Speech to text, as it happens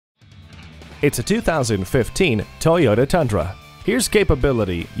It's a 2015 Toyota Tundra. Here's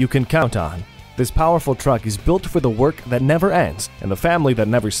capability you can count on. This powerful truck is built for the work that never ends and the family that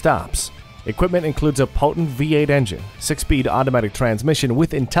never stops. Equipment includes a potent V8 engine, 6-speed automatic transmission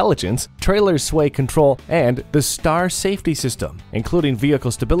with intelligence, trailer sway control, and the STAR safety system, including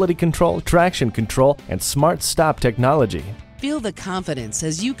vehicle stability control, traction control, and smart stop technology. Feel the confidence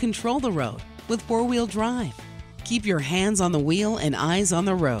as you control the road with four-wheel drive. Keep your hands on the wheel and eyes on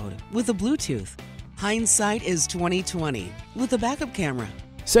the road with the Bluetooth. Hindsight is 20/20 with a backup camera.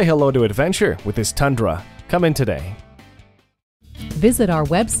 Say hello to adventure with this Tundra. Come in today. Visit our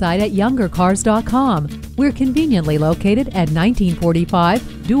website at youngercars.com. We're conveniently located at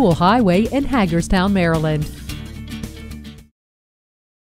 1945 Dual Highway in Hagerstown, Maryland.